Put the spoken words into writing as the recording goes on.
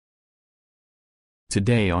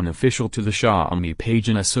Today on official to the Xiaomi page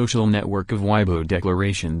in a social network of Weibo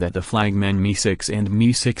declaration that the flagman Mi6 and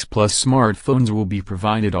Mi6 Plus smartphones will be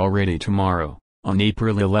provided already tomorrow, on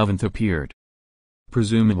April 11 appeared.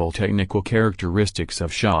 Presumable technical characteristics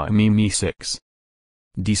of Xiaomi Mi6.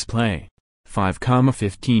 Display: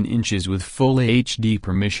 5,15 inches with Full HD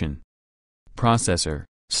permission. Processor: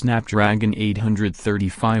 Snapdragon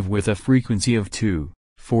 835 with a frequency of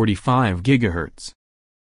 2.45 GHz.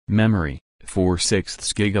 Memory: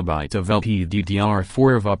 4/6 GB of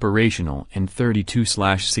LPDDR4 of operational and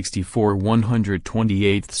 32/64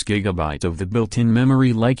 128 GB of the built-in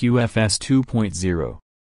memory like UFS 2.0.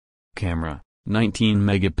 Camera: 19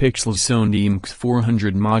 megapixels Sony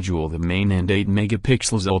Mi6 module, the main, and 8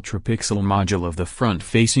 megapixels ultra-pixel module of the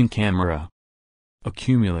front-facing camera.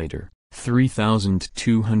 Accumulator: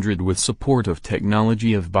 3200 with support of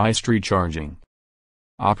technology of bystry charging.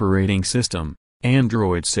 Operating system: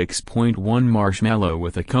 Android 6.1 Marshmallow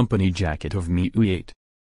with a company jacket of MIUI 8.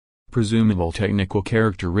 Presumable technical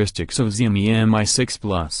characteristics of Xiaomi Mi6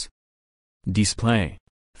 Plus. Display: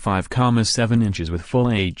 5,7 inches with Full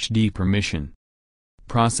HD permission.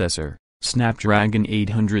 Processor: Snapdragon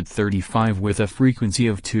 835 with a frequency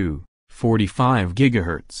of 2.45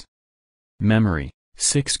 GHz. Memory: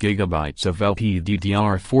 6 GB of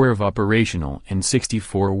LPDDR4 of operational and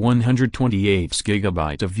 64 128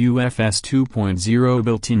 GB of UFS 2.0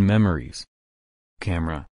 built-in memories.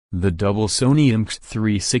 Camera: the double Sony Mi6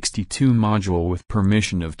 362 module with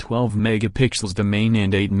permission of 12 megapixels the main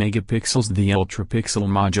and 8 megapixels the ultra-pixel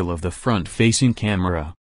module of the front-facing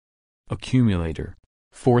camera. Accumulator: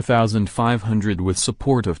 4500 with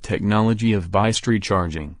support of technology of bystry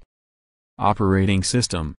charging. Operating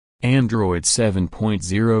system: Android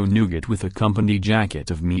 7.0 Nougat with a company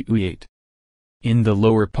jacket of MIUI 8. In the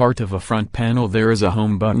lower part of a front panel there is a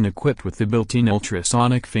home button equipped with the built-in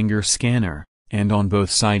ultrasonic finger scanner, and on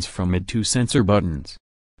both sides from it 2 sensor buttons.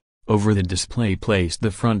 Over the display placed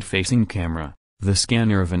the front-facing camera, the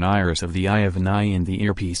scanner of an iris of the eye of an eye and the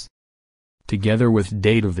earpiece. Together with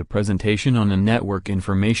date of the presentation on a network,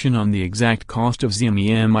 information on the exact cost of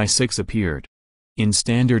Xiaomi Mi6 appeared. In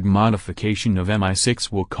standard modification of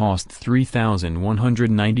Mi6 will cost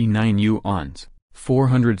 3,199 yuan,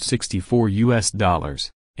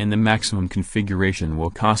 $464, and the maximum configuration will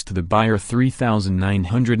cost the buyer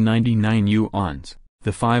 3,999 yuan,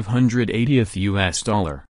 the $580 US.